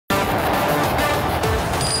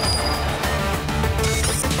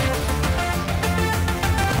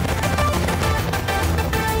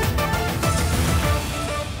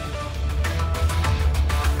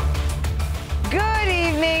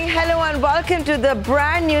welcome to the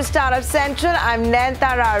brand new Startup Central. I'm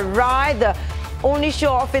Nayantara Rai, the only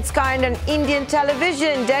show of its kind on Indian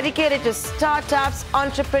television dedicated to startups,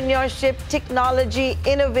 entrepreneurship, technology,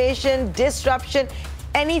 innovation, disruption.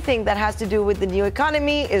 Anything that has to do with the new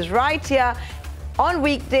economy is right here on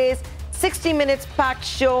weekdays. 60 minutes packed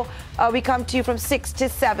show. We come to you from 6 to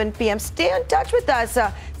 7 p.m. Stay in touch with us.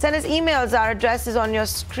 Send us emails. Our address is on your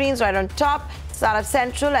screens right on top.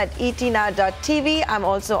 startupcentral@etnow.tv. I'm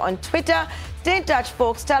also on Twitter. Stay in touch,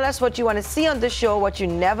 folks. Tell us what you want to see on the show, what you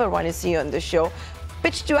never want to see on the show.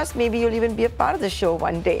 Pitch to us. Maybe you'll even be a part of the show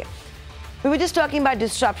one day. We were just talking about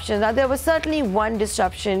disruption. Now, there was certainly one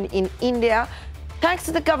disruption in India, thanks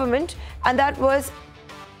to the government, and that was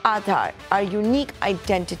Aadhaar, our unique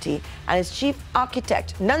identity. And its chief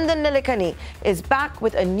architect, Nandan Nilekani, is back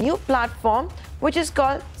with a new platform, which is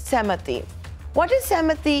called Sehmati. What is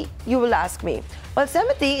Sehmati, you will ask me? Well,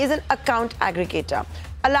 Sehmati is an account aggregator,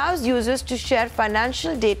 allows users to share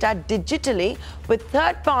financial data digitally with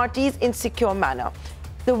third parties in secure manner.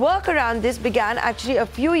 The work around this began actually a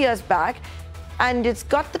few years back, and it's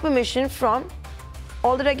got the permission from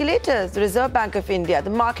all the regulators, the Reserve Bank of India, the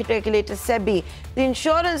market regulator, SEBI, the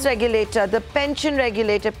insurance regulator, the pension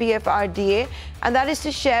regulator, PFRDA, and that is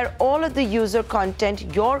to share all of the user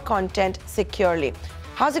content, your content, securely.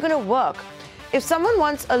 How's it going to work? If someone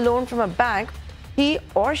wants a loan from a bank, he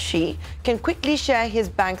or she can quickly share his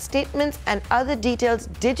bank statements and other details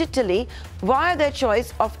digitally via their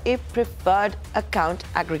choice of a preferred account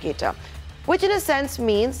aggregator, which in a sense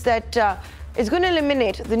means that it's going to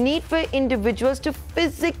eliminate the need for individuals to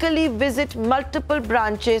physically visit multiple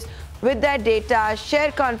branches with their data,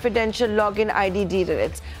 share confidential login ID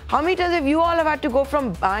details. How many times have you all had to go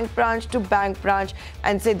from bank branch to bank branch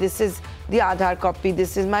and say, this is the Aadhaar copy,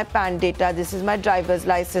 this is my PAN data, this is my driver's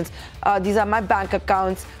license, these are my bank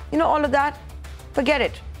accounts, you know, all of that? Forget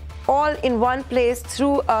it. All in one place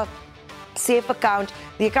through a safe account.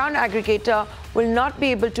 The account aggregator will not be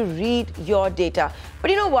able to read your data. But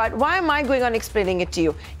you know what? Why am I going on explaining it to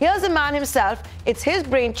you? Here's the man himself. It's his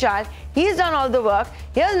brainchild. He's done all the work.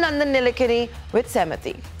 Here's Nandan Nilekani with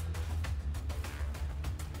Sehmati.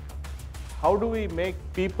 How do we make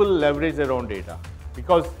people leverage their own data?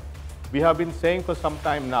 Because we have been saying for some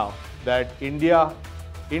time now that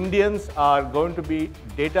Indians are going to be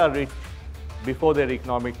data rich before they're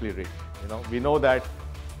economically rich. You know, we know that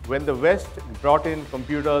when the West brought in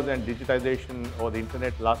computers and digitization or the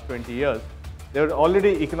internet last 20 years, they were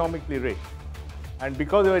already economically rich. And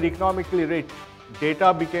because they were economically rich,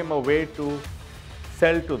 data became a way to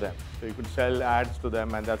sell to them. So you could sell ads to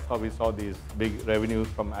them, and that's how we saw these big revenues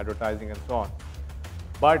from advertising and so on.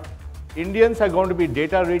 But Indians are going to be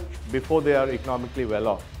data rich before they are economically well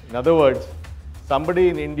off. In other words, somebody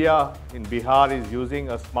in India, in Bihar, is using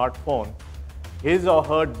a smartphone. His or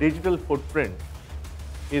her digital footprint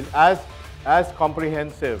is as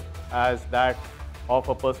comprehensive as that of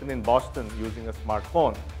a person in Boston using a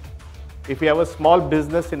smartphone. If you have a small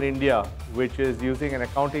business in India which is using an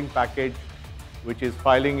accounting package, which is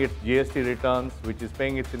filing its GST returns, which is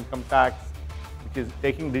paying its income tax, which is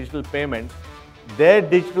taking digital payments, their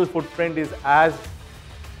digital footprint is as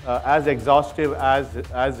exhaustive,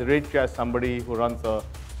 as rich as somebody who runs a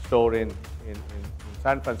store in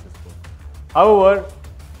San Francisco. However,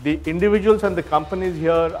 the individuals and the companies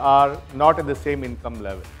here are not at the same income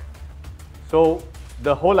level. So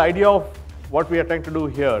the whole idea of what we are trying to do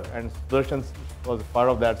here, and Sudarshan was part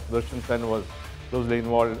of that, Sudarshan Sen was closely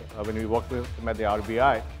involved when we worked with him at the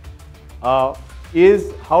RBI,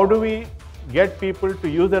 is how do we get people to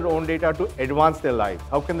use their own data to advance their lives?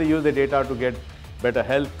 How can they use their data to get better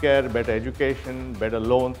healthcare, better education, better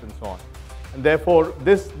loans, and so on? And therefore,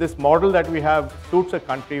 this model that we have suits a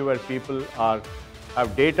country where people have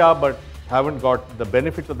data but haven't got the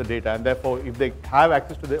benefits of the data, and therefore if they have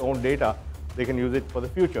access to their own data, they can use it for the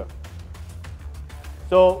future.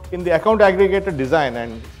 So in the account aggregator design,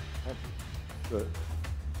 and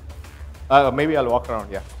maybe I'll walk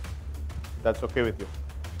around, yeah, that's okay with you.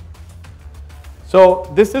 So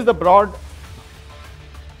this is the broad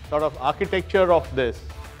sort of architecture of this.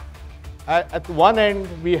 At one end,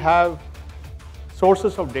 we have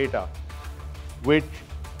sources of data, which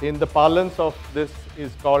in the parlance of this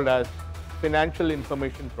is called as financial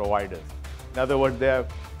information providers. In other words, they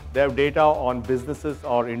have data on businesses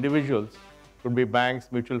or individuals, could be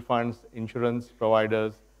banks, mutual funds, insurance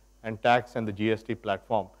providers, and tax and the GST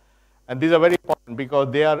platform. And these are very important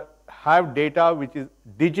because they have data which is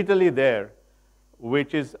digitally there,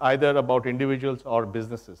 which is either about individuals or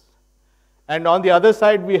businesses. And on the other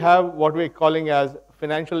side, we have what we're calling as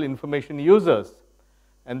financial information users.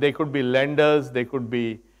 And they could be lenders, they could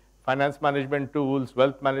be finance management tools,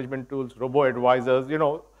 wealth management tools, robo-advisors,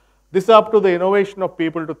 this is up to the innovation of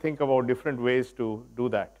people to think about different ways to do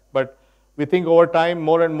that. But we think over time,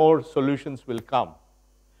 more and more solutions will come.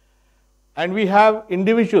 And we have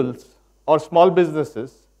individuals or small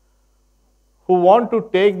businesses who want to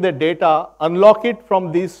take the data, unlock it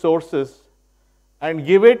from these sources, and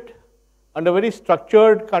give it under very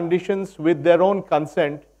structured conditions with their own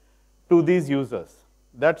consent to these users.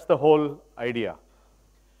 That's the whole idea.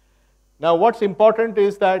 Now, what's important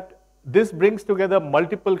is that this brings together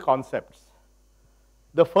multiple concepts.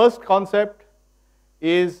 The first concept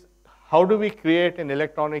is, how do we create an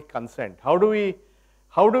electronic consent? How do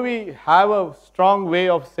we have a strong way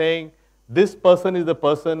of saying this person is the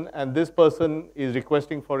person and this person is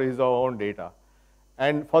requesting for his or her own data?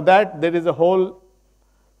 And for that, there is a whole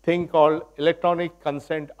thing called electronic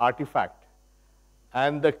consent artifact.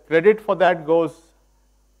 And the credit for that goes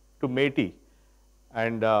to MeitY.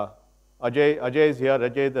 And Ajay is here.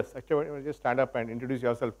 Ajay, the secretary, just stand up and introduce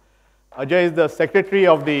yourself. Ajay is the secretary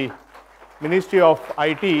of the Ministry of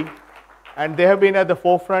IT, and they have been at the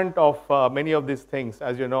forefront of many of these things,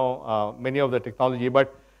 as you know, many of the technology.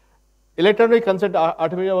 But electronic consent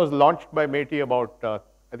artifact was launched by MeitY about,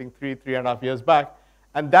 I think, 3.5 years back,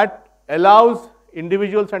 and that allows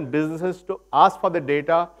individuals and businesses to ask for the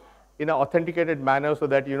data in an authenticated manner so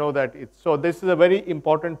that you know that it's, so this is a very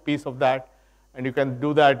important piece of that, and you can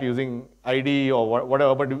do that using ID or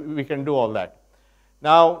whatever, but we can do all that.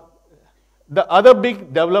 Now, the other big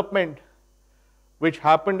development which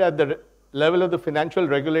happened at the level of the financial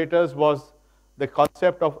regulators was the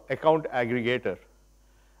concept of account aggregator.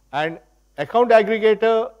 And account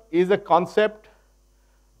aggregator is a concept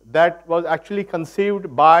that was actually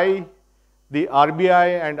conceived by the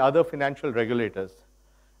RBI and other financial regulators.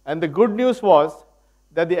 And the good news was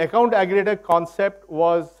that the account aggregator concept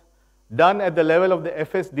was done at the level of the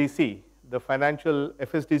FSDC, the Financial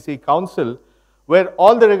FSDC Council, where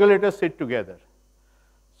all the regulators sit together.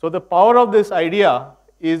 So the power of this idea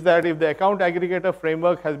is that if the account aggregator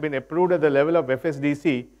framework has been approved at the level of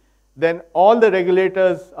FSDC, then all the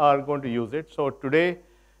regulators are going to use it. So today,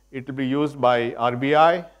 it will be used by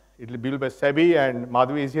RBI, it will be used by SEBI, and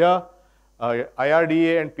Madhvi is here,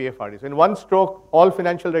 IRDA and PFRD. So in one stroke, all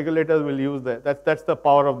financial regulators will use that. That's the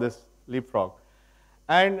power of this leapfrog.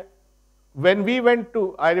 And when we went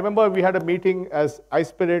to, I remember we had a meeting as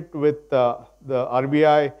iSpirit with the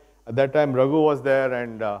RBI. At that time, Raghu was there,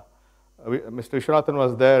 and Mr. Vishwanathan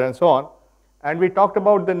was there, and so on. And we talked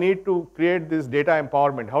about the need to create this data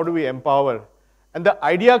empowerment. How do we empower? And the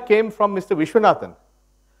idea came from Mr. Vishwanathan.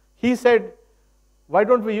 He said, why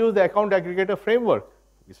don't we use the account aggregator framework?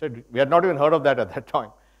 We said, we had not even heard of that at that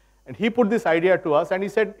time. And he put this idea to us, and he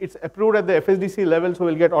said, it's approved at the FSDC level, so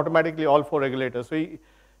we'll get automatically all 4 regulators. So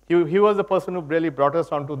he was the person who really brought us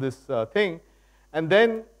onto this thing. And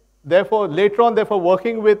then, therefore, later on,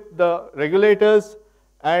 working with the regulators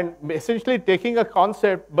and essentially taking a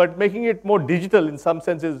concept, but making it more digital in some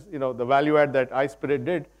senses, the value add that iSpirit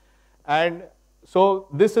did. And so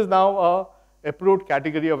this is now a approved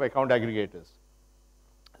category of account aggregators.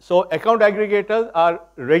 So account aggregators are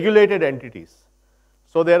regulated entities.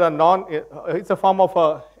 So they are it's a form of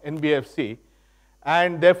a NBFC,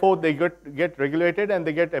 and therefore they get regulated and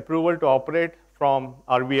they get approval to operate from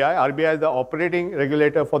RBI. RBI is the operating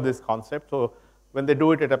regulator for this concept. So when they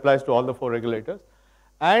do it, it applies to all the 4 regulators.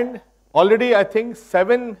 And already, I think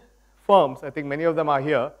 7 firms, I think many of them are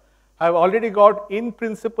here, have already got in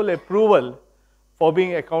principle approval for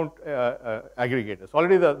being account aggregators.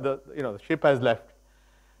 Already the ship has left.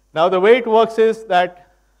 Now the way it works is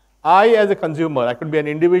that I, as a consumer, I could be an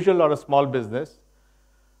individual or a small business,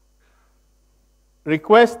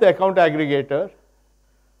 request the account aggregator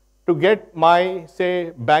to get my,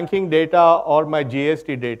 say, banking data or my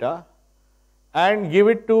GST data and give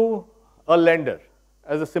it to a lender,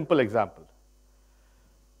 as a simple example.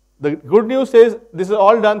 The good news is this is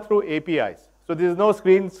all done through APIs. So there is no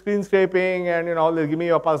screen scraping and all this, give me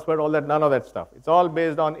your password, all that, none of that stuff. It's all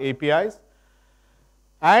based on APIs.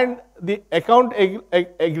 And the account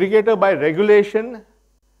aggregator by regulation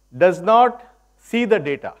does not see the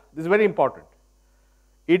data. This is very important.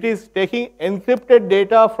 It is taking encrypted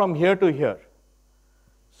data from here to here.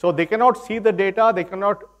 So they cannot see the data, they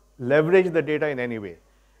cannot leverage the data in any way.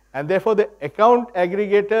 And therefore, the account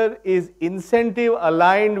aggregator is incentive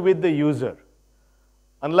aligned with the user.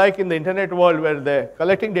 Unlike in the internet world where they're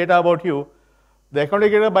collecting data about you, the account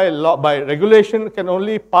aggregator by regulation can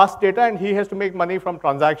only pass data and he has to make money from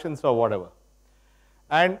transactions or whatever.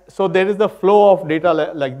 And so there is the flow of data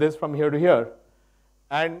like this from here to here.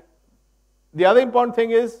 And the other important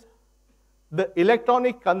thing is the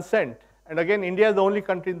electronic consent and again, India is the only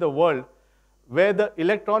country in the world where the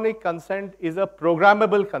electronic consent is a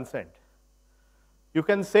programmable consent. You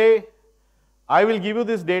can say, I will give you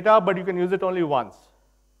this data, but you can use it only once.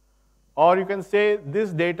 Or you can say,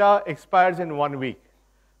 this data expires in 1 week.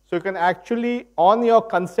 So you can actually, on your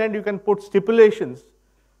consent, you can put stipulations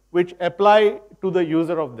which apply to the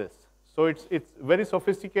user of this. So it's very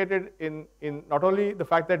sophisticated in not only the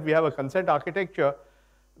fact that we have a consent architecture,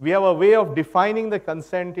 we have a way of defining the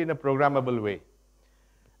consent in a programmable way.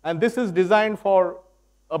 And this is designed for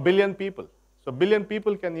 1 billion people. So 1 billion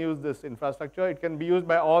people can use this infrastructure. It can be used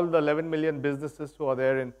by all the 11 million businesses who are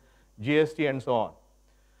there in GST and so on.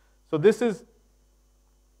 So this is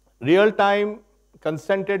real-time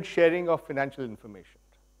consented sharing of financial information.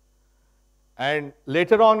 And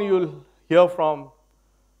later on, you'll hear from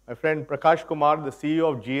my friend Prakash Kumar, the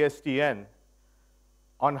CEO of GSTN,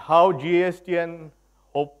 on how GSTN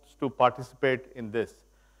hopes to participate in this.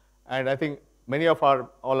 And I think many of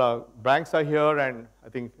all our banks are here, and I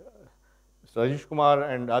think Mr. Rajesh Kumar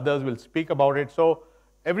and others will speak about it. So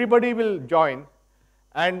everybody will join,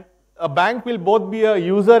 and a bank will both be a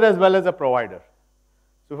user as well as a provider.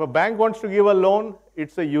 So if a bank wants to give a loan,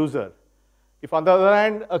 it's a user. If on the other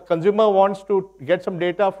hand, a consumer wants to get some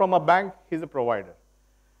data from a bank, he's a provider.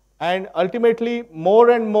 And ultimately,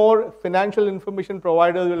 more and more financial information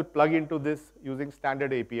providers will plug into this using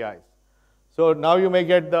standard APIs. So now you may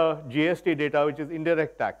get the GST data, which is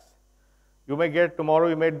indirect tax. You may get tomorrow,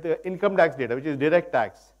 you may get the income tax data, which is direct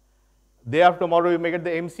tax. Day after tomorrow, you may get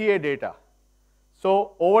the MCA data.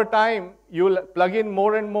 So over time, you will plug in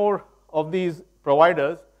more and more of these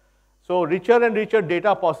providers. So richer and richer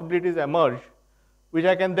data possibilities emerge, which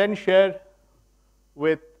I can then share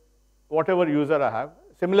with whatever user I have.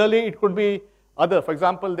 Similarly, it could be other. For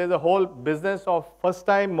example, there's a whole business of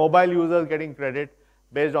first-time mobile users getting credit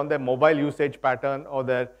based on their mobile usage pattern or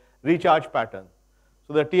their recharge pattern.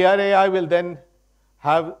 So the TRAI will then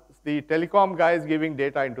have the telecom guys giving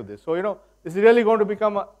data into this. So, this is really going to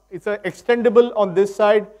become, it's extendable on this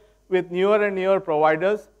side with newer and newer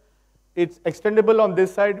providers. It's extendable on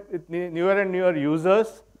this side with newer and newer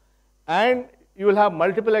users. And you will have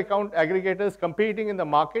multiple account aggregators competing in the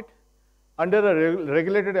market under a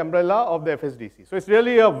regulated umbrella of the FSDC. So it's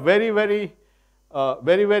really a very, very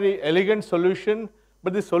elegant solution.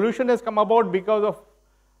 But the solution has come about because of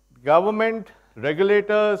government,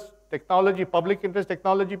 regulators, technology, public interest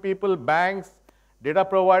technology people, banks, data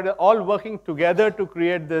providers, all working together to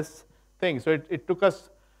create this thing. So it took us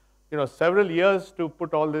several years to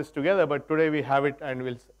put all this together, but today we have it,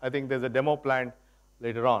 and I think there's a demo planned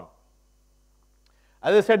later on.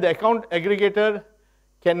 As I said, the account aggregator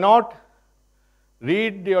cannot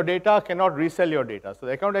read your data, cannot resell your data. So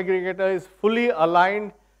the account aggregator is fully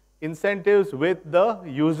aligned incentives with the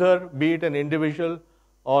user, be it an individual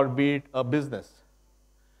or be it a business.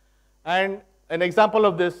 And an example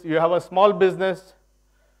of this, you have a small business.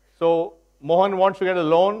 So Mohan wants to get a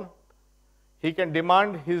loan. He can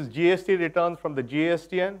demand his GST returns from the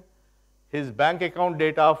GSTN, his bank account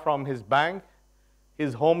data from his bank,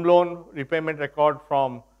 his home loan repayment record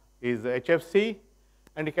from his HFC,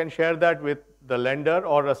 and he can share that with the lender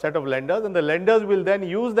or a set of lenders, and the lenders will then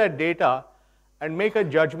use that data and make a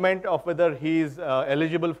judgment of whether he is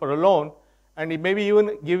eligible for a loan, and maybe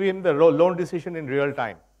even give him the loan decision in real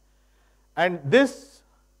time. And this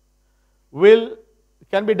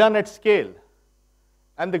can be done at scale.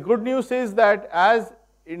 And the good news is that as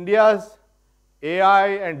India's AI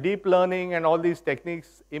and deep learning and all these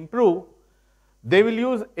techniques improve, they will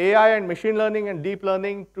use AI and machine learning and deep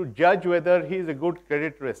learning to judge whether he is a good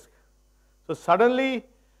credit risk. So suddenly,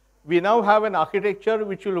 we now have an architecture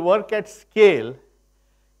which will work at scale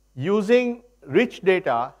using rich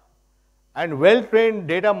data and well-trained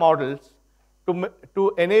data models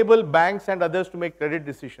to enable banks and others to make credit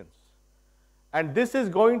decisions. And this is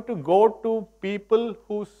going to go to people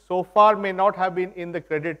who so far may not have been in the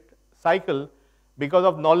credit cycle because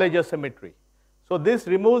of knowledge asymmetry. So this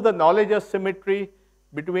removes the knowledge asymmetry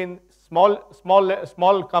between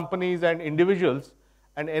small companies and individuals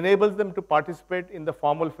and enables them to participate in the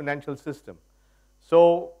formal financial system.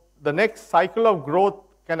 So the next cycle of growth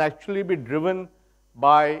can actually be driven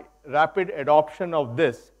by rapid adoption of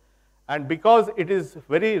this. And because it is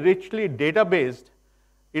very richly data-based,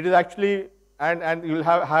 it is actually, and you'll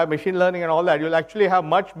have machine learning and all that, you'll actually have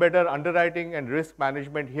much better underwriting and risk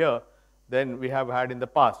management here than we have had in the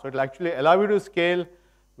past. So it'll actually allow you to scale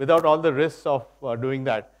without all the risks of doing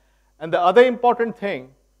that. And the other important thing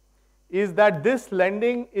is that this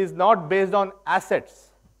lending is not based on assets.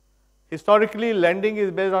 Historically, lending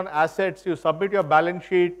is based on assets. You submit your balance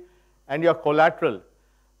sheet and your collateral.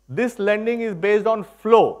 This lending is based on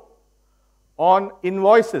flow. on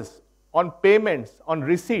invoices, on payments, on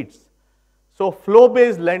receipts. So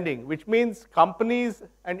flow-based lending, which means companies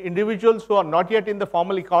and individuals who are not yet in the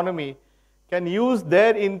formal economy can use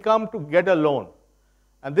their income to get a loan.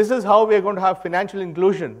 And this is how we are going to have financial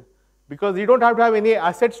inclusion, because you don't have to have any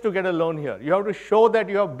assets to get a loan here. You have to show that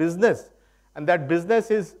you have business, and that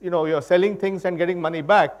business is, you're selling things and getting money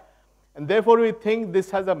back. And therefore, we think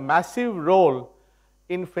this has a massive role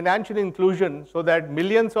in financial inclusion, so that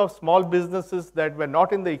millions of small businesses that were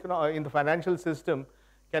not in the financial system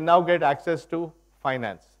can now get access to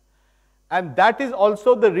finance. And that is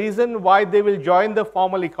also the reason why they will join the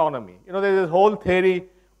formal economy. There's this whole theory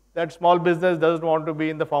that small business doesn't want to be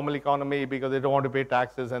in the formal economy because they don't want to pay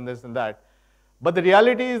taxes and this and that. But the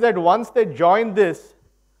reality is that once they join this,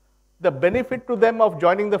 the benefit to them of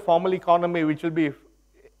joining the formal economy, which will be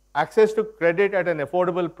access to credit at an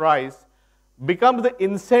affordable price, becomes the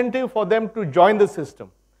incentive for them to join the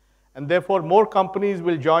system. And therefore, more companies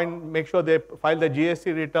will join, make sure they file the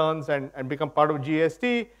GST returns and become part of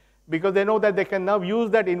GST, because they know that they can now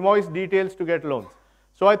use that invoice details to get loans.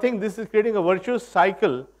 So I think this is creating a virtuous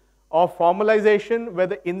cycle of formalization, where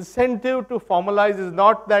the incentive to formalize is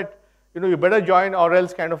not that you better join or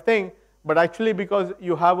else kind of thing, but actually because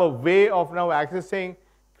you have a way of now accessing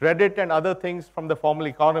credit and other things from the formal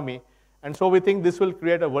economy. And so we think this will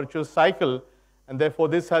create a virtuous cycle, and therefore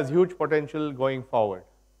this has huge potential going forward.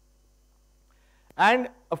 And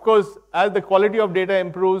of course, as the quality of data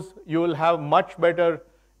improves, you will have much better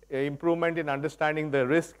improvement in understanding the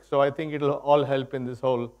risk. So I think it will all help in this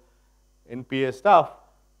whole NPA stuff.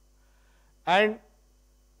 And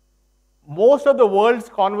most of the world's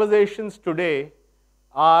conversations today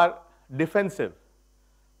are defensive.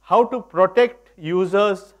 How to protect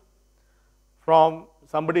users from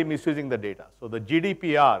somebody misusing the data. So the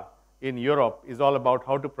GDPR in Europe is all about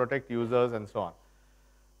how to protect users and so on.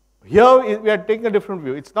 Here we are taking a different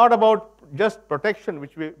view. It's not about just protection,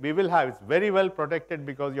 which we will have. It's very well protected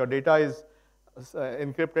because your data is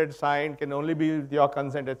encrypted, signed, can only be with your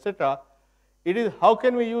consent, etc. It is how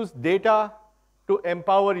can we use data to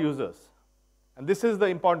empower users. And this is the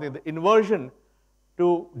important thing, the inversion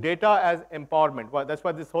to data as empowerment. Well, that's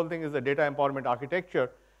why this whole thing is the data empowerment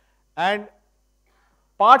architecture. And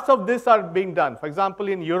parts of this are being done. For example,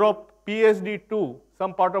 in Europe, PSD2,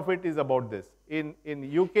 some part of it is about this. In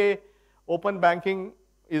UK, open banking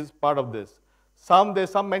is part of this. There's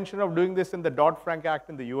some mention of doing this in the Dodd-Frank Act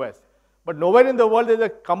in the US. But nowhere in the world there's a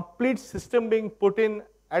complete system being put in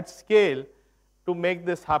at scale to make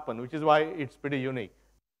this happen, which is why it's pretty unique.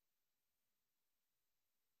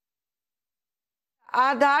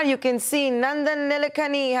 Aadhar, you can see Nandan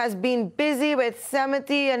Nilekani has been busy with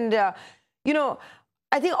Samiti, and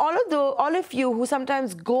I think all of you who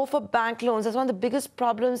sometimes go for bank loans, that's one of the biggest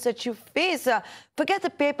problems that you face. Forget the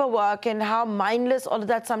paperwork and how mindless all of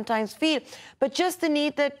that sometimes feel, but just the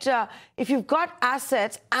need that if you've got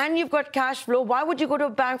assets and you've got cash flow, why would you go to a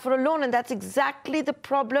bank for a loan? And that's exactly the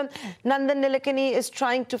problem Nandan Nilekani is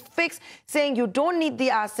trying to fix, saying you don't need the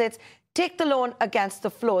assets, take the loan against the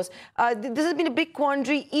flows. This has been a big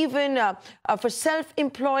quandary even for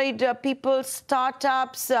self-employed people,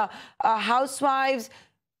 startups, housewives,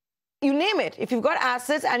 you name it. If you've got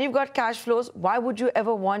assets and you've got cash flows, why would you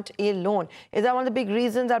ever want a loan? Is that one of the big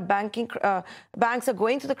reasons that banks are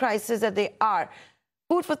going through the crisis that they are?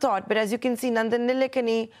 Food for thought, but as you can see, Nandan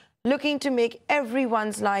Nilekani looking to make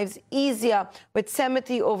everyone's lives easier with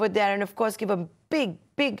Samiti over there, and of course give a big,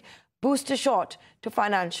 big booster shot to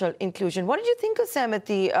financial inclusion. What did you think of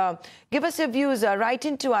Samiti? Give us your views. Write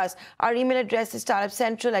into us. Our email address is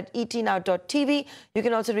startupcentral@etnow.tv. You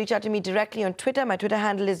can also reach out to me directly on Twitter. My Twitter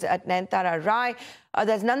handle is @Nayanthara.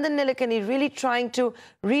 There's Nandan Nilekani really trying to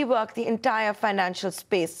rework the entire financial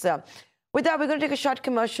space. With that, we're going to take a short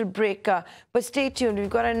commercial break. But stay tuned. We've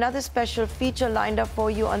got another special feature lined up for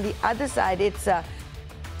you on the other side. It's the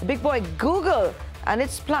big boy Google and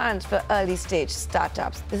its plans for early stage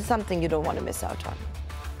startups. This is something you don't want to miss out on.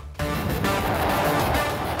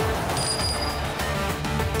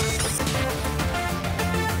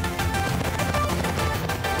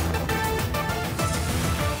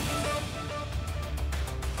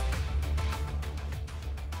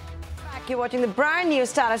 You're watching the brand new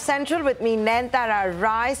Startup Central with me, Nayanthara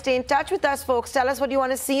Rai. Stay in touch with us, folks. Tell us what you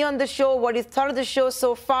want to see on the show, what you thought of the show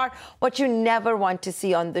so far, what you never want to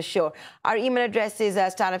see on the show. Our email address is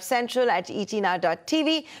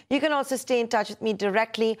startupcentral@etnow.tv. You can also stay in touch with me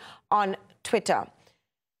directly on Twitter.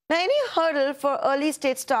 Now, any hurdle for early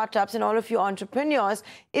stage startups and all of you entrepreneurs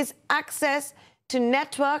is access to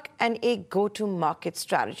network and a go-to-market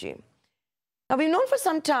strategy. Now, we've known for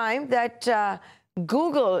some time that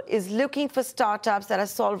Google is looking for startups that are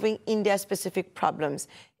solving India-specific problems.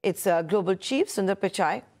 Its global chief, Sundar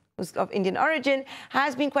Pichai, who's of Indian origin,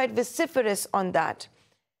 has been quite vociferous on that.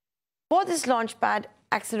 For this Launchpad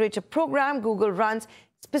accelerator program, Google runs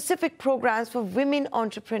specific programs for women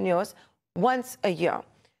entrepreneurs once a year.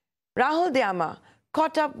 Rahul Dyama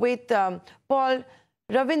caught up with Paul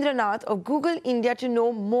Ravindranath of Google India to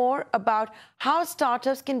know more about how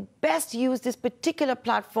startups can best use this particular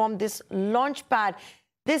platform, this Launchpad.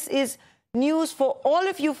 This is news for all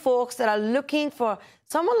of you folks that are looking for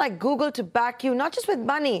someone like Google to back you, not just with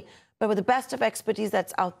money, but with the best of expertise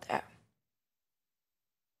that's out there.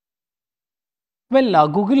 Well,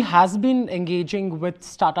 Google has been engaging with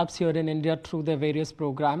startups here in India through their various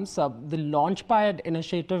programs. The Launchpad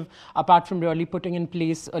initiative, apart from really putting in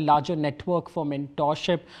place a larger network for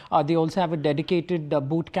mentorship, they also have a dedicated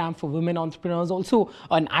boot camp for women entrepreneurs, also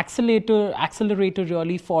an accelerator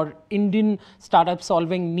really for Indian startups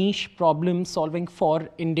solving niche problems, solving for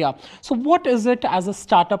India. So what is it as a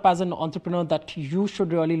startup, as an entrepreneur, that you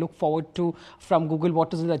should really look forward to from Google?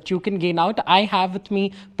 What is it that you can gain out? I have with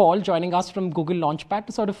me Paul joining us from Google Launchpad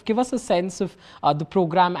to sort of give us a sense of the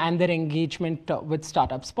program and their engagement with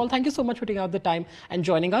startups. Paul, thank you so much for taking out the time and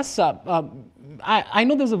joining us. I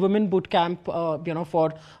know there's a women boot camp,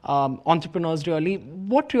 for entrepreneurs really.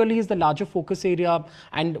 What really is the larger focus area,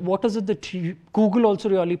 and what is it that Google also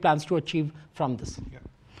really plans to achieve from this? Yeah.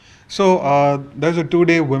 So there's a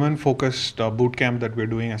 2-day women-focused boot camp that we're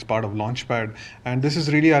doing as part of Launchpad, and this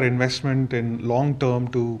is really our investment in long-term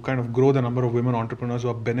to kind of grow the number of women entrepreneurs who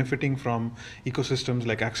are benefiting from ecosystems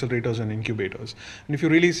like accelerators and incubators. And if you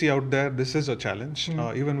really see out there, this is a challenge.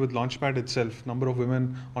 Even with Launchpad itself, number of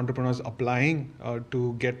women entrepreneurs applying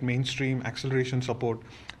to get mainstream acceleration support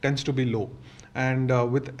tends to be low. And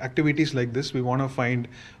with activities like this, we want to find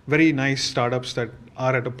very nice startups that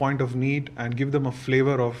are at a point of need and give them a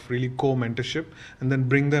flavor of really co-mentorship, and then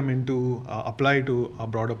bring them into apply to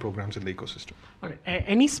broader programs in the ecosystem. All right.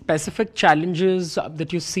 Any specific challenges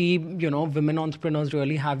that you see, women entrepreneurs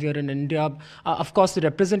really have here in India? Of course, the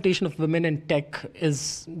representation of women in tech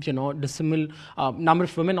is, dissimilar. Number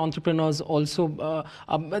of women entrepreneurs also,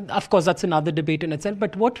 of course, that's another debate in itself.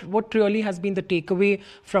 But what really has been the takeaway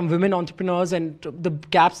from women entrepreneurs and the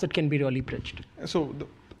gaps that can be really bridged? So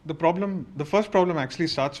the first problem actually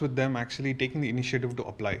starts with them actually taking the initiative to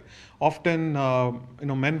apply. Often,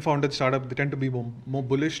 men-founded startups, they tend to be more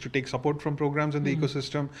bullish to take support from programs in the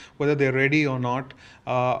ecosystem, whether they're ready or not.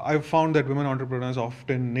 I've found that women entrepreneurs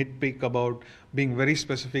often nitpick about being very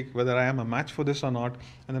specific, whether I am a match for this or not,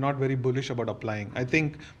 and they're not very bullish about applying. I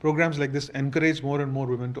think programs like this encourage more and more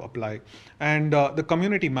women to apply. And the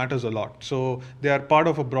community matters a lot. So they are part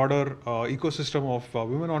of a broader ecosystem of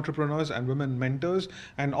women entrepreneurs and women mentors.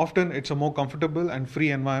 And often it's a more comfortable and free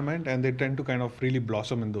environment, and they tend to kind of really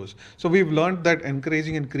blossom in those. So we've learned that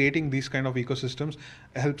encouraging and creating these kind of ecosystems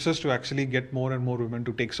helps us to actually get more and more women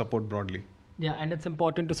to take support broadly. Yeah, and it's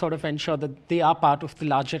important to sort of ensure that they are part of the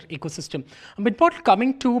larger ecosystem. But Paul,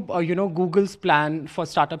 coming to Google's plan for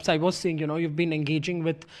startups, I was saying, you've been engaging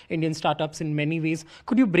with Indian startups in many ways.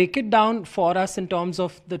 Could you break it down for us in terms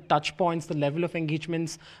of the touch points, the level of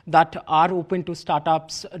engagements that are open to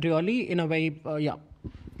startups really in a way,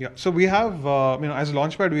 Yeah, so we have, as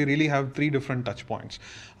Launchpad, we really have 3 different touch points.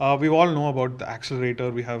 We all know about the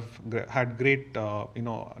accelerator. We have had great,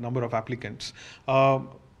 number of applicants.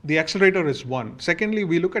 The accelerator is one. Secondly,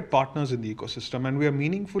 we look at partners in the ecosystem, and we are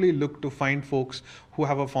meaningfully look to find folks who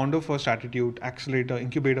have a founder-first attitude, accelerator,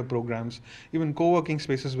 incubator programs, even co-working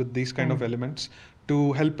spaces with these kind of elements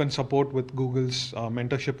to help and support with Google's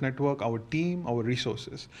mentorship network, our team, our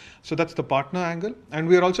resources. So that's the partner angle. And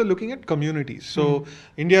we are also looking at communities. So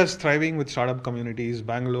India is thriving with startup communities.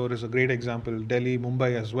 Bangalore is a great example, Delhi,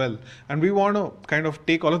 Mumbai as well. And we want to kind of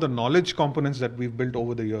take all of the knowledge components that we've built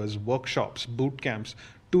over the years, workshops, boot camps,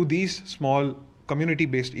 to these small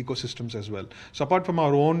community-based ecosystems as well. So apart from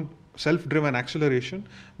our own self-driven acceleration,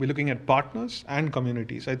 we're looking at partners and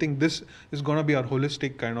communities. I think this is going to be our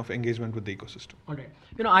holistic kind of engagement with the ecosystem. All right.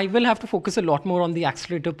 I will have to focus a lot more on the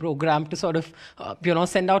accelerator program to sort of,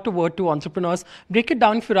 send out a word to entrepreneurs. Break it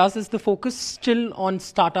down for us. Is the focus still on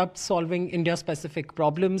startups solving India-specific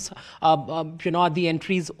problems? Are the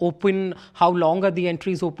entries open? How long are the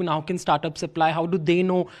entries open? How can startups apply? How do they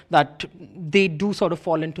know that they do sort of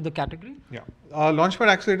fall into the category? Yeah. Launchpad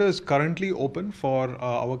Accelerator is currently open for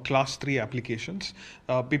our class last 3 applications.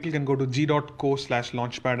 People can go to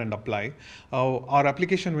g.co/launchpad and apply. Our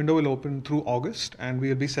application window will open through August, and we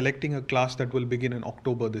will be selecting a class that will begin in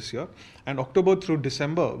October this year. And October through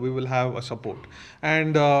December, we will have a support.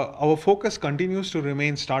 And our focus continues to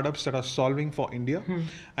remain startups that are solving for India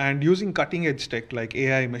and using cutting edge tech like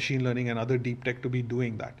AI, machine learning, and other deep tech to be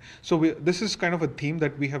doing that. So this is kind of a theme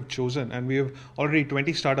that we have chosen, and we have already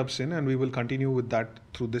 20 startups in, and we will continue with that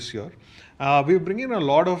through this year. We bring in a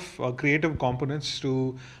lot of creative components to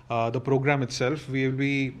the program itself. We will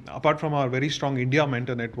be, apart from our very strong India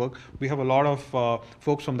mentor network, we have a lot of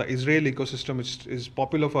folks from the Israel ecosystem, which is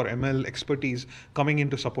popular for ML expertise, coming in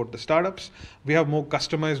to support the startups. We have more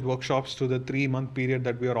customized workshops to the 3-month period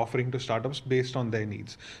that we are offering to startups based on their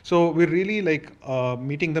needs. So we're really like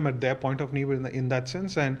meeting them at their point of need in that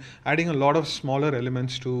sense, and adding a lot of smaller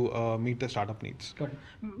elements to meet the startup needs. Got it.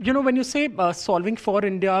 You know, when you say solving for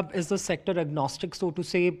India, is the sector agnostic, so to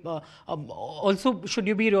say? Also, should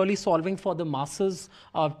you be really solving for the masses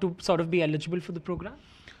to sort of be eligible for the program?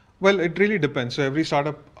 Well, it really depends. So every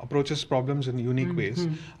startup approaches problems in unique ways.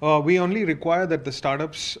 We only require that the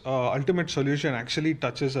startup's ultimate solution actually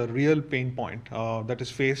touches a real pain point that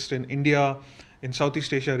is faced in India, in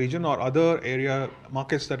Southeast Asia region, or other area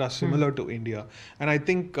markets that are similar to India. And I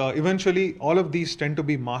think eventually all of these tend to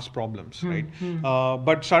be mass problems, right?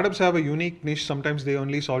 But startups have a unique niche. Sometimes they're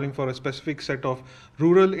only solving for a specific set of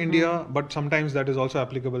rural India, but sometimes that is also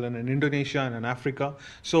applicable in Indonesia and in Africa.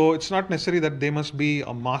 So it's not necessary that they must be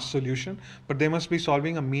a mass solution, but they must be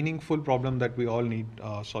solving a meaningful problem that we all need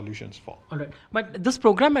solutions for. All right. But this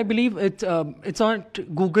program, I believe it's not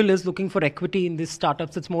Google is looking for equity in these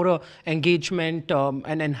startups. It's more a engagement,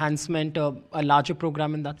 an enhancement, a larger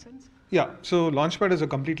program in that sense? Yeah, so Launchpad is a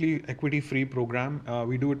completely equity-free program.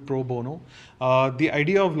 We do it pro bono. The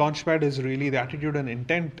idea of Launchpad is really, the attitude and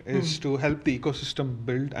intent is to help the ecosystem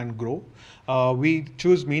build and grow. We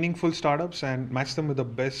choose meaningful startups and match them with the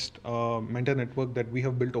best mentor network that we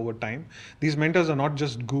have built over time. These mentors are not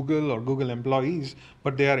just Google or Google employees,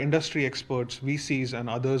 but they are industry experts, VCs, and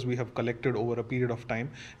others we have collected over a period of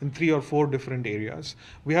time in 3 or 4 different areas.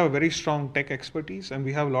 We have a very strong tech expertise, and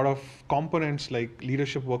we have a lot of components like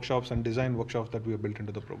leadership workshops and design workshops that we have built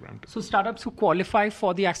into the program too. So startups who qualify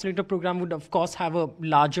for the accelerator program would of course have a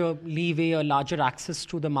larger leeway, a larger access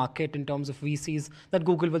to the market in terms of VCs that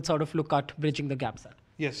Google will sort of look at bridging the gaps at.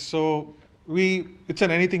 Yes, so it's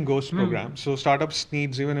an anything goes program. So startups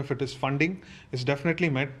needs, even if it is funding, is definitely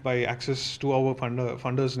met by access to our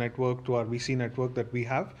funders network, to our VC network that we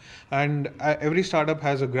have. And every startup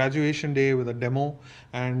has a graduation day with a demo,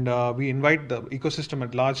 and we invite the ecosystem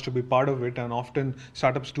at large to be part of it. And often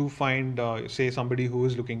startups do find, say, somebody who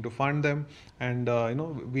is looking to fund them, and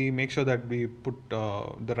we make sure that we put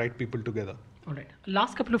the right people together. All right.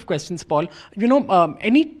 Last couple of questions, Paul.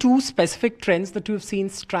 Any 2 specific trends that you've seen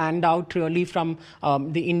stand out really from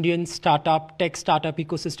the Indian tech startup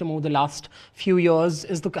ecosystem over the last few years?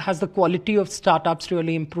 Has the quality of startups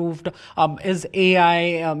really improved? Is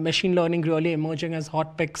AI, machine learning really emerging as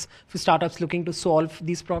hot picks for startups looking to solve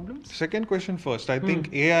these problems? Second question first. I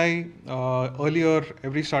think AI, earlier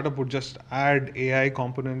every startup would just add AI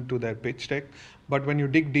component to their pitch deck. But when you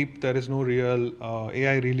dig deep, there is no real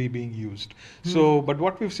AI really being used. So, but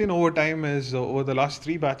what we've seen over time is over the last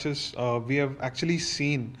 3 batches, we have actually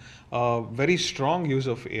seen very strong use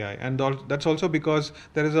of AI, and that's also because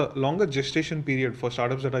there is a longer gestation period for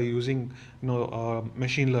startups that are using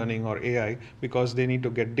machine learning or AI, because they need to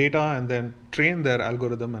get data and then train their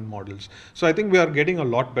algorithm and models. So I think we are getting a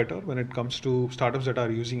lot better when it comes to startups that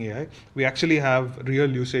are using AI. We actually have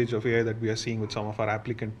real usage of AI that we are seeing with some of our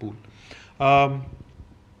applicant pool.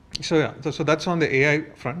 So that's on the AI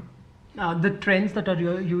front. The trends that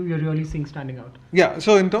you're really seeing standing out. Yeah,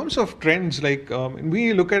 so in terms of trends, like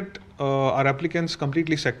we look at our applicants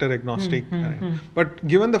completely sector agnostic. But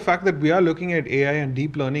given the fact that we are looking at AI and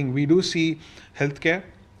deep learning, we do see healthcare,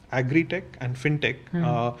 agri-tech, and fintech.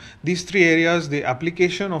 These 3 areas, the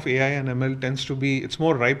application of AI and ML tends to be, it's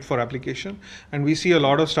more ripe for application. And we see a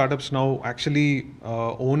lot of startups now actually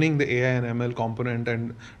owning the AI and ML component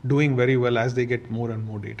and doing very well as they get more and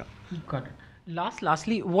more data. Got it.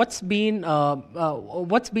 Lastly, what's been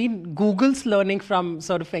Google's learning from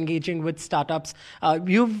sort of engaging with startups?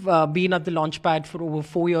 You've been at the Launchpad for over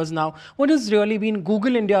 4 years now. What has really been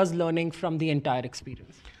Google India's learning from the entire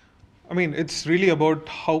experience? I mean, it's really about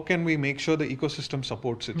how can we make sure the ecosystem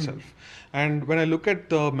supports itself. And when I look at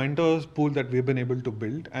the mentors pool that we've been able to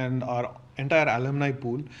build and our entire alumni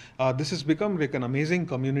pool, this has become like an amazing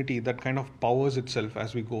community that kind of powers itself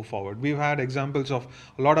as we go forward. We've had examples of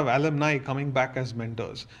a lot of alumni coming back as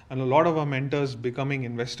mentors, and a lot of our mentors becoming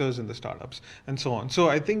investors in the startups, and so on. So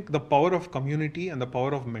I think the power of community and the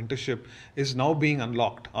power of mentorship is now being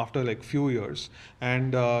unlocked after like few years,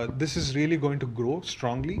 and this is really going to grow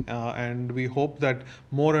strongly, and we hope that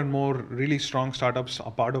more and more really strong startups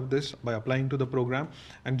are part of this by applying to the program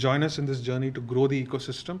and join us in this journey to grow the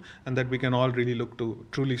ecosystem, and that we can all really look to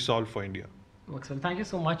truly solve for India. Excellent. Thank you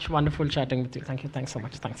so much. Wonderful chatting with you. Thank you. Thanks so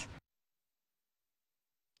much. Thanks.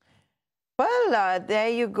 Well, there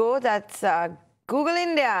you go. That's Google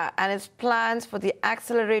India and its plans for the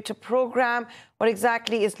accelerator program, what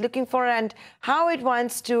exactly it's looking for and how it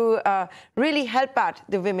wants to really help out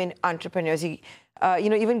the women entrepreneurs.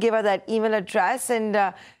 Even give her that email address, and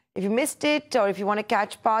if you missed it or if you want to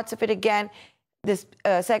catch parts of it again, this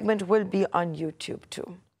segment will be on YouTube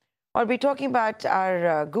too. While we're talking about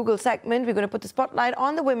our Google segment, we're going to put the spotlight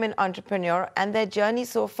on the women entrepreneur and their journey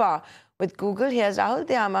so far with Google. Here's Rahul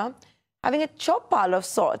Dhyama having a chop pile of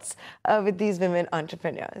sorts with these women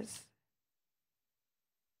entrepreneurs.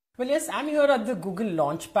 Well, yes, I'm here at the Google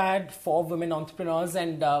Launchpad for women entrepreneurs,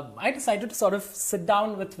 and I decided to sort of sit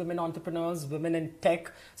down with women entrepreneurs, women in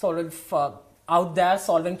tech, sort of out there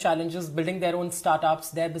solving challenges, building their own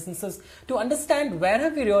startups, their businesses, to understand where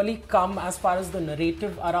have we really come as far as the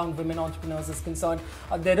narrative around women entrepreneurs is concerned.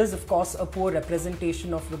 There is, of course, a poor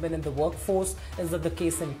representation of women in the workforce. Is that the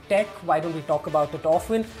case in tech? Why don't we talk about it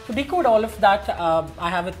often? To decode all of that, I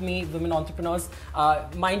have with me women entrepreneurs,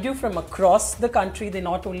 mind you, from across the country. They're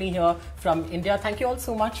not only here from India. Thank you all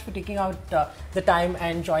so much for taking out the time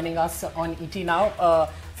and joining us on ET Now.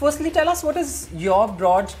 Firstly, tell us, what has your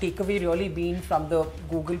broad takeaway really been from the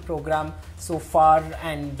Google program so far,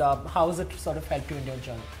 and how has it sort of helped you in your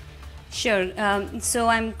journey? Sure. So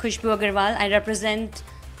I'm Khushbu Agarwal. I represent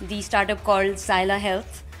the startup called Xyla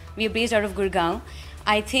Health. We are based out of Gurgaon.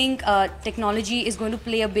 I think technology is going to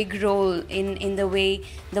play a big role in the way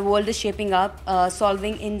the world is shaping up,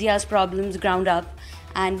 solving India's problems ground up.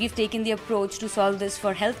 And we've taken the approach to solve this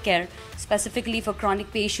for healthcare, specifically for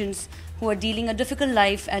chronic patients who are dealing a difficult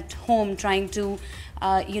life at home, trying to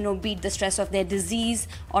beat the stress of their disease,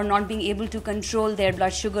 or not being able to control their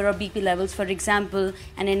blood sugar or BP levels, for example,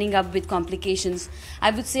 and ending up with complications.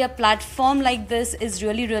 I would say a platform like this is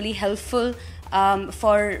really, really helpful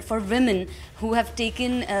for women who have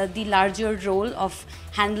taken the larger role of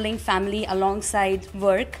handling family alongside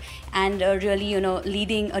work and really,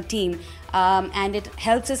 leading a team. And it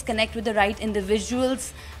helps us connect with the right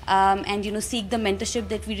individuals and seek the mentorship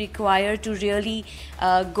that we require to really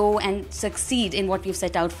go and succeed in what we've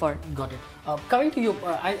set out for. Got it. Coming to you,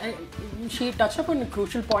 she touched upon a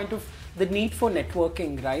crucial point of the need for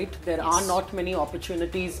networking, right? There are not many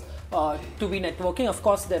opportunities to be networking. Of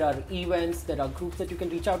course, there are events, there are groups that you can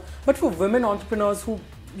reach out. But for women entrepreneurs who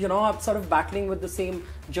are sort of battling with the same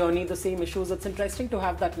journey, the same issues, it's interesting to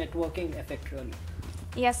have that networking effect really.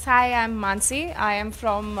 Yes, hi, I'm Mansi. I am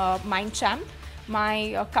from MindChamp.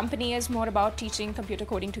 My company is more about teaching computer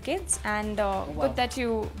coding to kids, and good that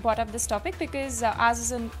you brought up this topic, because ours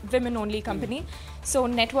is a women-only company. So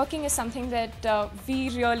networking is something that we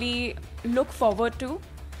really look forward to.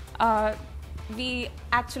 We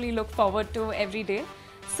actually look forward to every day.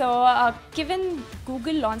 So given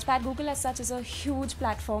Google Launchpad, Google as such is a huge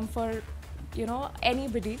platform for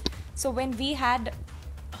anybody. So when we had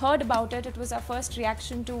heard about it, it was our first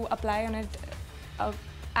reaction to apply on it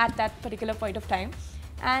at that particular point of time,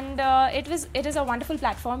 and it is a wonderful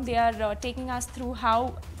platform. They are taking us through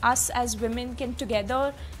how us as women can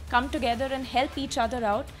come together and help each other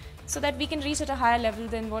out, so that we can reach at a higher level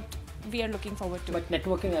than what we are looking forward to. But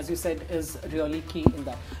networking, as you said, is really key in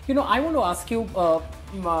that. I want to ask you,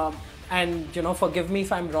 and forgive me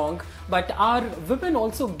if I'm wrong, but are women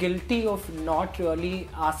also guilty of not really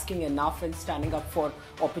asking enough and standing up for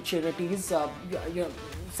opportunities?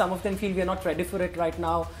 Some of them feel we are not ready for it right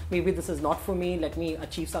now. Maybe this is not for me. Let me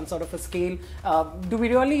achieve some sort of a scale. Do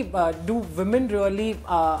women really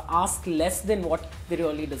ask less than what they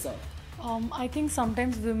really deserve? I think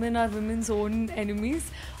sometimes women are women's own enemies.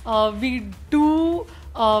 We do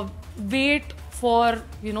wait for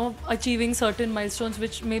achieving certain milestones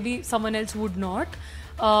which maybe someone else would not.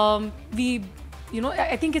 I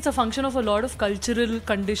think it's a function of a lot of cultural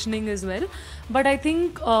conditioning as well. But I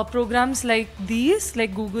think programs like these,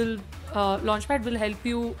 like Google Launchpad, will help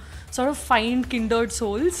you sort of find kindred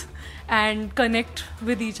souls and connect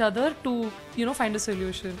with each other to find a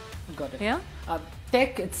solution. Got it. Yeah.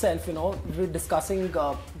 Tech itself, we're discussing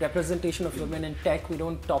representation of women in tech. We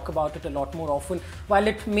don't talk about it a lot more often. While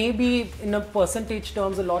it may be in a percentage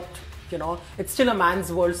terms a lot you know, it's still a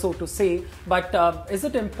man's world, so to say. But is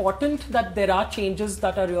it important that there are changes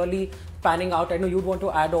that are really panning out? I know you'd want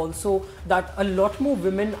to add also that a lot more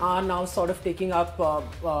women are now sort of taking up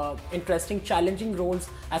interesting, challenging roles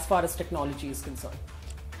as far as technology is concerned.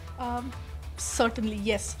 Certainly,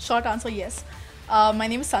 yes. Short answer, yes. My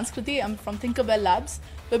name is Sanskriti. I'm from Tinkerbell Labs.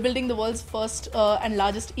 We're building the world's first and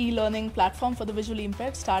largest e-learning platform for the visually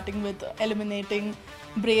impaired, starting with eliminating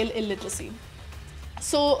Braille illiteracy.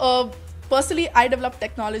 So, personally, I developed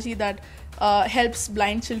technology that helps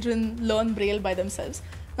blind children learn Braille by themselves.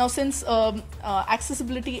 Now, since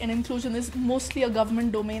accessibility and inclusion is mostly a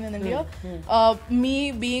government domain in India,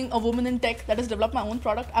 me being a woman in tech that has developed my own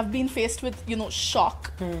product, I've been faced with, you know,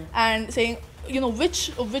 shock and saying, you know,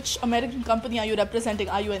 which American company are you representing?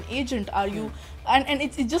 Are you an agent? Are you? And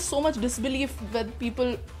it's just so much disbelief that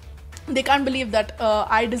people, they can't believe that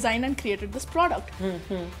I designed and created this product.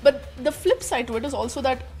 But the flip side to it is also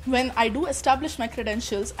that when I do establish my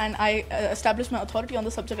credentials and I establish my authority on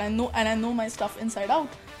the subject, I know my stuff inside out,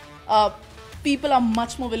 people are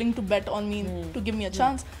much more willing to bet on me to give me a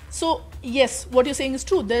chance. So yes, what you're saying is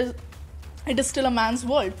true. It is still a man's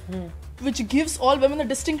world, which gives all women a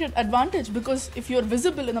distinct advantage, because if you're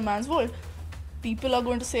visible in a man's world, people are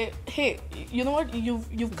going to say, hey, you know what,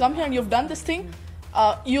 you've come here and you've done this thing.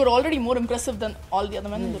 You're already more impressive than all the other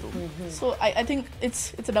men in the room. So I think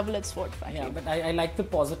it's a double-edged sword, frankly. Yeah, but I like the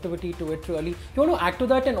positivity to it, really. You want to add to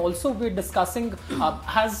that? And also we're discussing,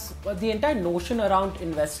 has the entire notion around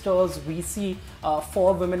investors, VC,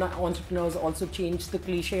 for women entrepreneurs also changed? The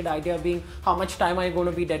cliched idea being, how much time are you going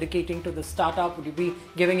to be dedicating to the startup? Would you be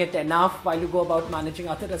giving it enough while you go about managing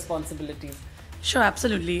other responsibilities? Sure,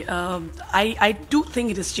 absolutely. I do think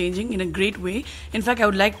it is changing in a great way. In fact, I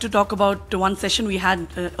would like to talk about one session we had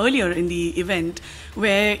earlier in the event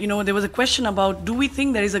where, you know, there was a question about, do we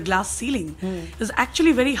think there is a glass ceiling? It was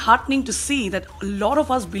actually very heartening to see that a lot of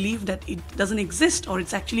us believe that it doesn't exist, or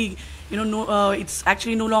it's actually, you know, it's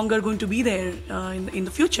actually no longer going to be there in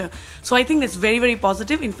the future. So I think that's very, very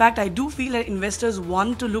positive. In fact, I do feel that investors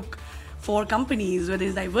want to look for companies where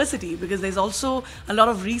there's diversity, because there's also a lot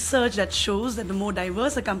of research that shows that the more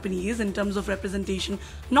diverse a company is in terms of representation,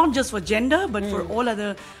 not just for gender, but for all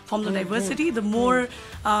other forms of diversity, the more,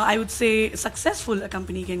 I would say, successful a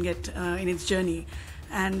company can get in its journey.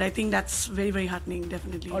 And I think that's very, very heartening,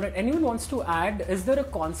 definitely. All right. Anyone wants to add? Is there a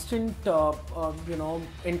constant, you know,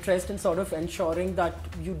 interest in sort of ensuring that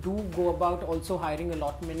you do go about also hiring a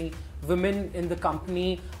lot many women in the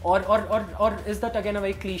company, or is that again a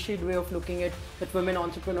very cliched way of looking at that women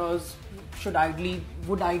entrepreneurs would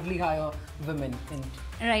ideally hire women in?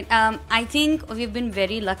 Right. I think we've been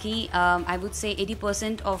very lucky. I would say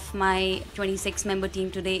 80% of my 26-member team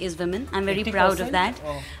today is women. I'm very proud of that.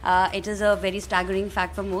 It is a very staggering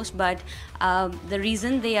fact for most, but the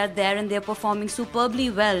reason they are there and they're performing superbly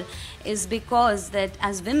well is because that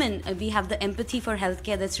as women, we have the empathy for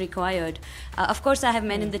healthcare that's required. Of course, I have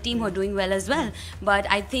men in the team who are doing well as well, but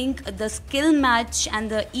I think the skill match and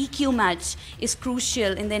the EQ match is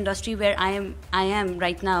crucial in the industry where I am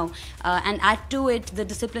right now. And add to it the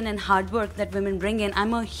discipline and hard work that women bring in.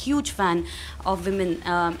 I'm a huge fan of women,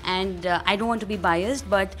 and I don't want to be biased,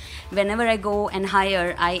 but whenever I go and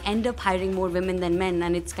hire, I end up hiring more women than men,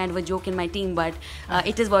 and it's kind of a joke in my team, but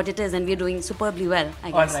it is what it is, and we're doing superbly well,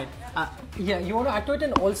 I guess. All right. Yeah, you want to add to it?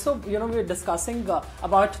 And also, you know, we're discussing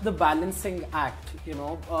about the balancing act, you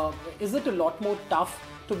know. Is it a lot more tough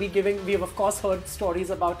to be giving? We have of course heard stories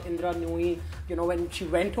about Indra Nooyi, you know, when she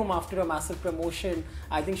went home after a massive promotion.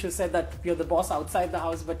 I think she said that you're the boss outside the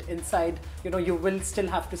house, but inside, you know, you will still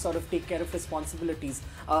have to sort of take care of responsibilities.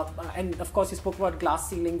 And of course you spoke about glass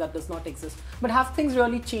ceiling that does not exist. But have things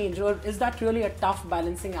really changed, or is that really a tough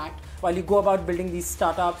balancing act while you go about building these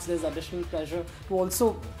startups? There's additional pressure to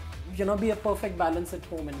also, you know, be a perfect balance at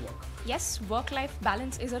home and work. Yes, work-life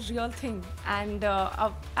balance is a real thing, and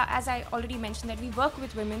as I already mentioned, that we work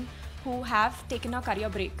with women who have taken a career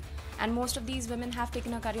break, and most of these women have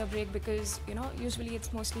taken a career break because, you know, usually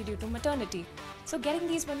it's mostly due to maternity. So getting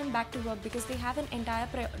these women back to work, because they have an entire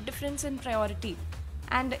difference in priority,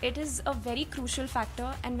 and it is a very crucial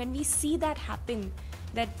factor. And when we see that happen,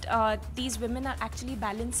 that these women are actually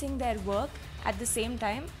balancing their work at the same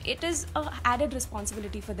time, it is an added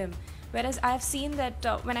responsibility for them. Whereas I have seen that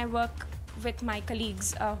when I work with my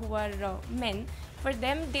colleagues who are men, for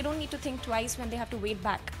them, they don't need to think twice when they have to wait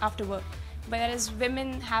back after work. Whereas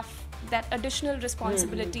women have that additional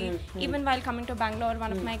responsibility. Even while coming to Bangalore,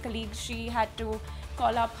 one of my colleagues, she had to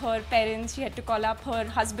call up her parents, she had to call up her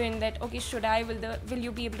husband that, okay, will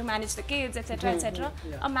you be able to manage the kids, etc., etc.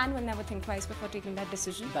 Yeah. A man will never think twice before taking that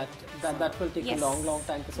decision. That will take Yes. a long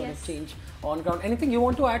time to sort of Yes. change on ground. Anything you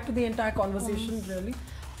want to add to the entire conversation, really?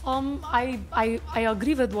 I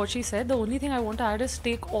agree with what she said. The only thing I want to add is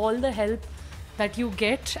take all the help that you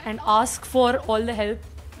get and ask for all the help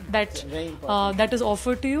that that is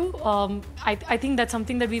offered to you. I think that's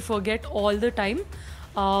something that we forget all the time.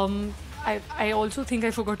 I also think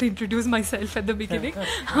I forgot to introduce myself at the beginning.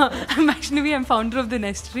 I'm founder of the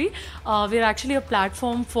Nest Tree. We're actually a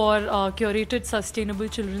platform for curated sustainable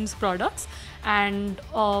children's products and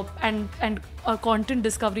a content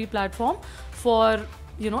discovery platform for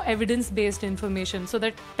evidence-based information so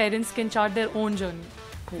that parents can chart their own journey.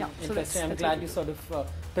 Yeah, so interesting. I'm glad you sort of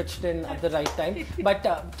pitched in at the right time. But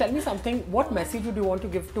tell me something, what message would you want to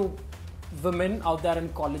give to women out there in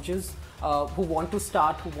colleges who want to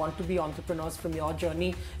start, who want to be entrepreneurs from your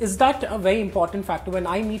journey? Is that a very important factor? When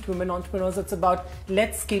I meet women entrepreneurs, it's about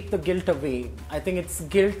let's keep the guilt away. I think it's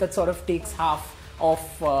guilt that sort of takes half of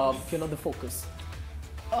the focus.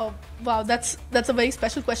 Oh, wow, that's a very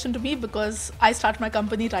special question to me because I started my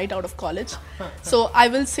company right out of college. So I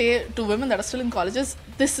will say to women that are still in colleges,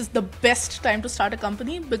 this is the best time to start a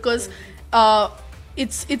company because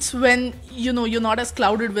it's when you're not as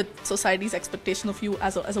clouded with society's expectation of you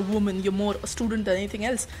as a woman. You're more a student than anything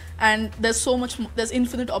else, and there's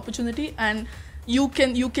infinite opportunity, and you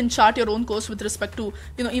can chart your own course with respect to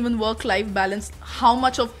even work-life balance. How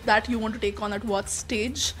much of that you want to take on at what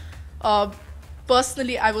stage?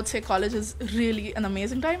 Personally, I would say college is really an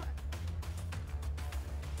amazing time.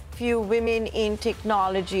 Few women in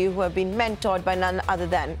technology who have been mentored by none other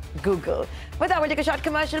than Google. With that, we'll take a short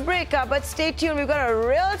commercial break, but stay tuned. We've got a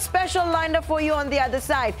real special lined up for you on the other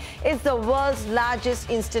side. It's the world's largest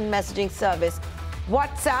instant messaging service.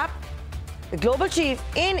 WhatsApp, the global chief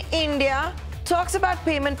in India, talks about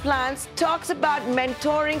payment plans, talks about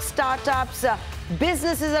mentoring startups,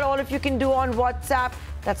 businesses that all of you can do on WhatsApp.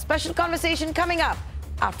 That special conversation coming up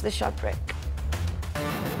after the short break.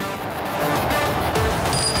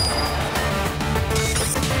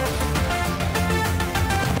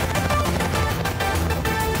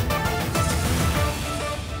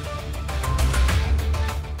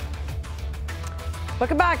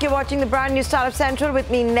 Welcome back. You're watching the brand new Startup Central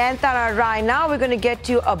with me, Nayantara Rai. Now we're going to get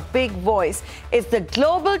to a big voice. It's the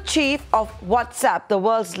global chief of WhatsApp, the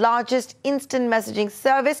world's largest instant messaging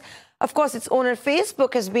service. Of course, its owner,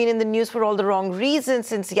 Facebook, has been in the news for all the wrong reasons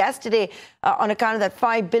since yesterday on account of that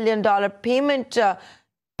 $5 billion payment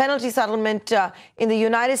penalty settlement in the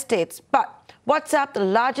United States. But WhatsApp, the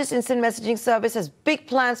largest instant messaging service, has big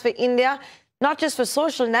plans for India, not just for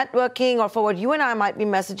social networking or for what you and I might be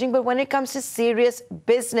messaging, but when it comes to serious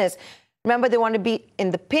business. Remember, they want to be in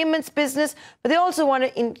the payments business, but they also want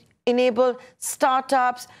to enable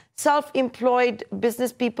startups, self-employed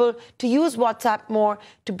business people to use WhatsApp more,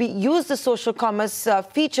 to use the social commerce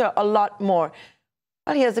feature a lot more.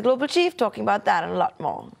 Well, here's the global chief talking about that and a lot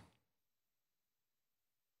more.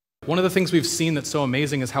 One of the things we've seen that's so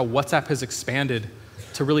amazing is how WhatsApp has expanded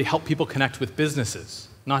to really help people connect with businesses,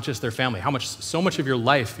 not just their family. So much of your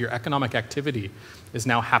life, your economic activity is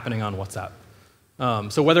now happening on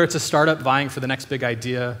WhatsApp. So whether it's a startup vying for the next big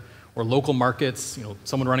idea or local markets,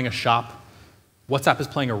 someone running a shop, WhatsApp is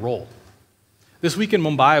playing a role. This week in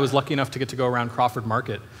Mumbai, I was lucky enough to get to go around Crawford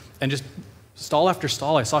Market, and just stall after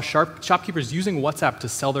stall, I saw shopkeepers using WhatsApp to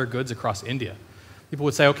sell their goods across India. People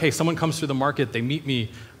would say, okay, someone comes through the market, they meet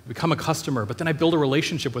me, become a customer, but then I build a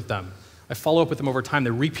relationship with them. I follow up with them over time, they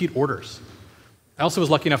repeat orders. I also was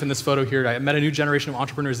lucky enough in this photo here, I met a new generation of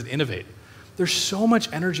entrepreneurs that innovate. There's so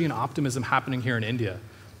much energy and optimism happening here in India,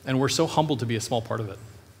 and we're so humbled to be a small part of it.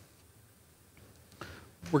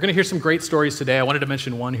 We're going to hear some great stories today. I wanted to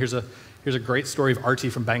mention one. Here's a great story of Arti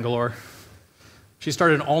from Bangalore. She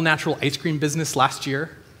started an all-natural ice cream business last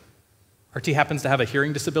year. Arti happens to have a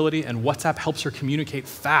hearing disability, and WhatsApp helps her communicate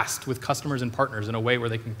fast with customers and partners in a way where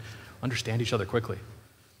they can understand each other quickly.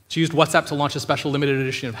 She used WhatsApp to launch a special limited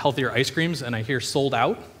edition of healthier ice creams, and I hear sold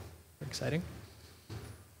out. Very exciting.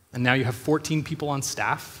 And now you have 14 people on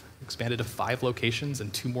staff, expanded to 5 locations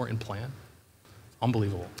and 2 more in plan.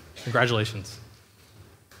 Unbelievable. Congratulations.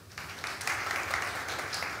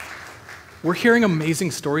 We're hearing amazing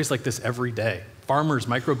stories like this every day. Farmers,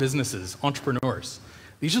 micro businesses, entrepreneurs.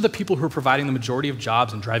 These are the people who are providing the majority of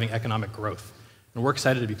jobs and driving economic growth. And we're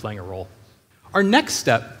excited to be playing a role. Our next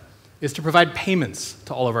step is to provide payments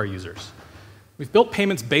to all of our users. We've built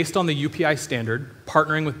payments based on the UPI standard,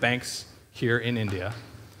 partnering with banks here in India.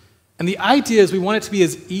 And the idea is we want it to be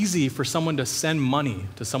as easy for someone to send money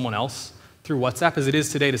to someone else through WhatsApp as it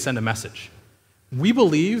is today to send a message. We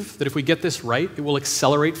believe that if we get this right, it will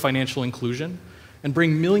accelerate financial inclusion and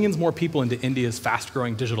bring millions more people into India's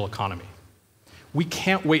fast-growing digital economy. We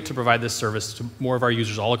can't wait to provide this service to more of our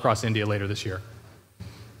users all across India later this year.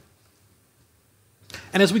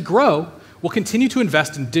 And as we grow, we'll continue to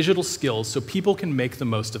invest in digital skills so people can make the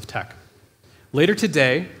most of tech. Later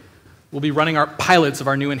today, we'll be running our pilots of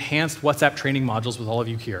our new enhanced WhatsApp training modules with all of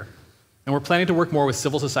you here. And we're planning to work more with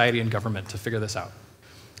civil society and government to figure this out.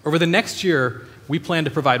 Over the next year, we plan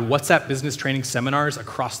to provide WhatsApp business training seminars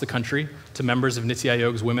across the country to members of Niti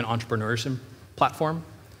Aayog's Women Entrepreneurship platform,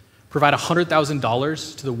 provide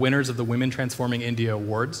 $100,000 to the winners of the Women Transforming India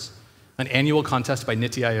Awards, an annual contest by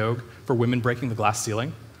Niti Aayog for women breaking the glass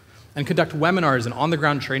ceiling, and conduct webinars and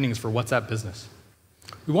on-the-ground trainings for WhatsApp business.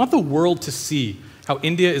 We want the world to see how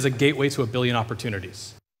India is a gateway to 1 billion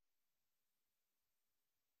opportunities.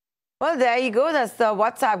 Well, there you go. That's the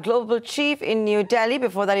WhatsApp Global Chief in New Delhi.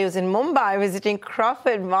 Before that, he was in Mumbai visiting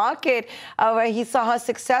Crawford Market, where he saw how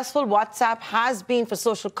successful WhatsApp has been for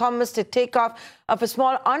social commerce to take off for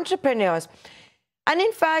small entrepreneurs. And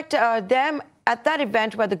in fact, them at that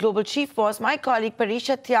event where the Global Chief was, my colleague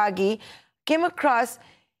Parisha Tyagi came across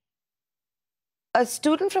a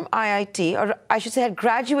student from IIT, or I should say had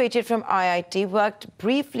graduated from IIT, worked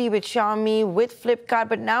briefly with Xiaomi, with Flipkart,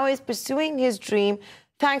 but now is pursuing his dream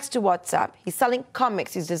thanks to WhatsApp. He's selling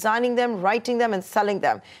comics. He's designing them, writing them, and selling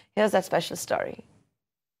them. Here's that special story.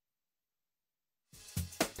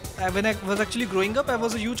 When I was actually growing up, I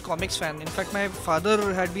was a huge comics fan. In fact, my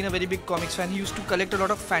father had been a very big comics fan. He used to collect a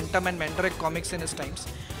lot of Phantom and Mandarek comics in his times.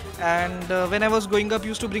 And when I was growing up, he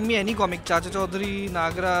used to bring me any comic, Chacha Chaudhary,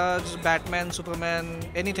 Nagaraj, Batman, Superman,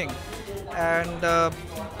 anything. And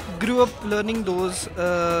grew up learning those,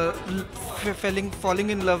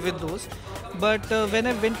 falling in love with those. But when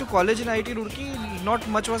I went to college in IIT Roorkee, not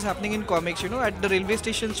much was happening in comics. You know, at the railway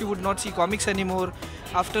stations, you would not see comics anymore.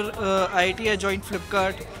 After IIT, I joined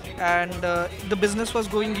Flipkart, and the business was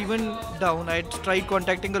going even down. I tried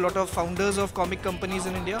contacting a lot of founders of comic companies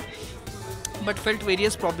in India, but felt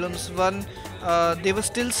various problems. One, they were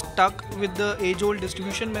still stuck with the age-old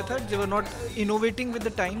distribution method. They were not innovating with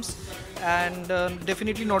the times, and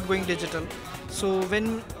definitely not going digital. So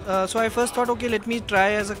so I first thought, okay, let me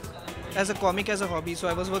try as a comic, as a hobby. So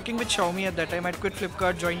I was working with Xiaomi at that time. I'd quit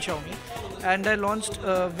Flipkart, joined Xiaomi, and I launched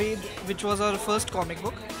Ved, which was our first comic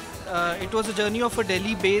book. It was a journey of a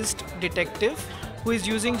Delhi-based detective who is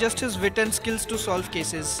using just his wit and skills to solve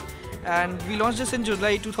cases. And we launched this in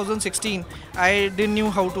July 2016. I didn't know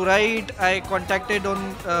how to write. I contacted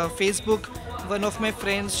on Facebook one of my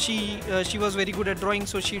friends. She was very good at drawing,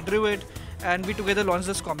 so she drew it, and we together launched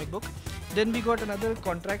this comic book. Then we got another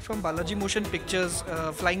contract from Balaji Motion Pictures.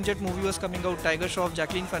 Flying Jet movie was coming out, Tiger Shroff,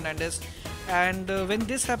 Jacqueline Fernandez. And when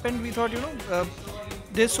this happened, we thought,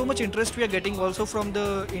 there's so much interest we are getting also from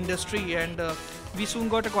the industry. And we soon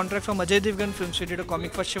got a contract from Ajay Devgan Films. We did a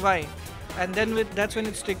comic for Shivai. And then that's when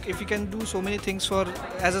it stick. If we can do so many things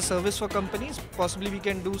as a service for companies, possibly we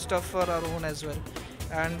can do stuff for our own as well.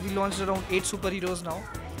 And we launched around 8 superheroes now.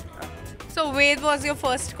 So Ved was your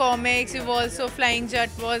first comics. You've also Flying Jet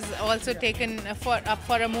was also taken up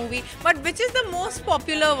for a movie. But which is the most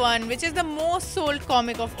popular one? Which is the most sold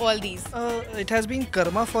comic of all these? It has been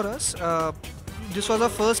Karma for us. This was our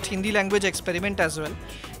first Hindi language experiment as well.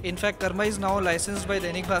 In fact, Karma is now licensed by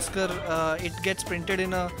Dainik Bhaskar. It gets printed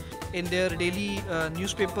in their daily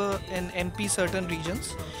newspaper in MP certain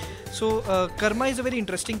regions. So Karma is a very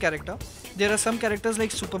interesting character. There are some characters like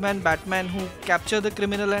Superman, Batman who capture the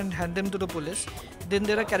criminal and hand them to the police. Then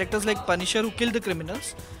there are characters like Punisher who kill the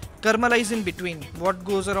criminals. Karma lies in between. What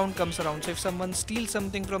goes around comes around. So if someone steals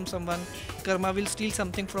something from someone, Karma will steal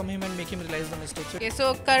something from him and make him realize the mistake. Okay,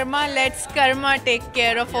 so Karma lets Karma take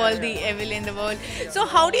care of all the evil in the world. So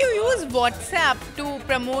how do you use WhatsApp to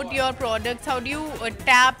promote your products? How do you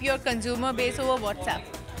tap your consumer base over WhatsApp?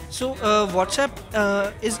 So WhatsApp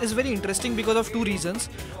is very interesting because of 2 reasons.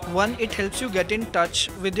 One, it helps you get in touch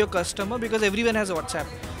with your customer because everyone has WhatsApp.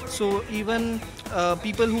 So even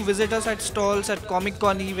people who visit us at stalls at Comic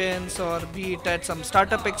Con events, or be it at some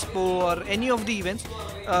startup expo or any of the events,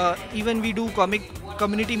 even we do comic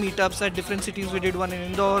community meetups at different cities. We did one in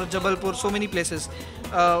Indore, Jabalpur, so many places.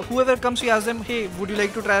 Whoever comes, we ask them, hey, would you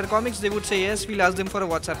like to try our comics? They would say yes. We'll ask them for a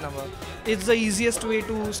WhatsApp number. It's the easiest way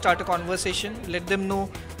to start a conversation. Let them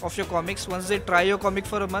know of your comics. Once they try your comic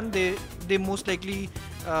for a month, they most likely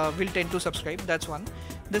will tend to subscribe. That's one.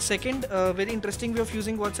 The second very interesting way of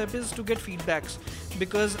using WhatsApp is to get feedbacks,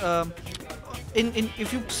 because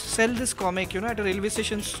if you sell this comic, at a railway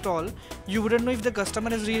station stall, you wouldn't know if the customer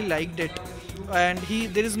has really liked it, and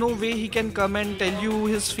there is no way he can come and tell you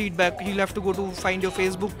his feedback. He'll have to go to find your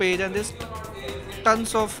Facebook page, and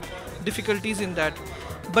tons of difficulties in that.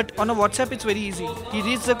 But on a WhatsApp, it's very easy. He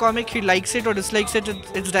reads the comic, he likes it or dislikes it,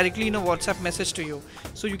 it's directly in a WhatsApp message to you.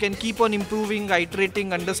 So you can keep on improving,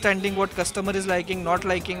 iterating, understanding what customer is liking, not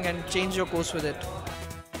liking, and change your course with it.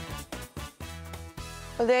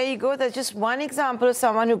 Well, there you go. That's just one example of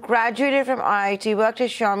someone who graduated from IIT, worked at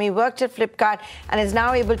Xiaomi, worked at Flipkart, and is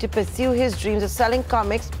now able to pursue his dreams of selling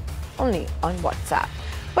comics only on WhatsApp.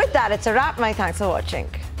 With that, it's a wrap. My thanks for watching.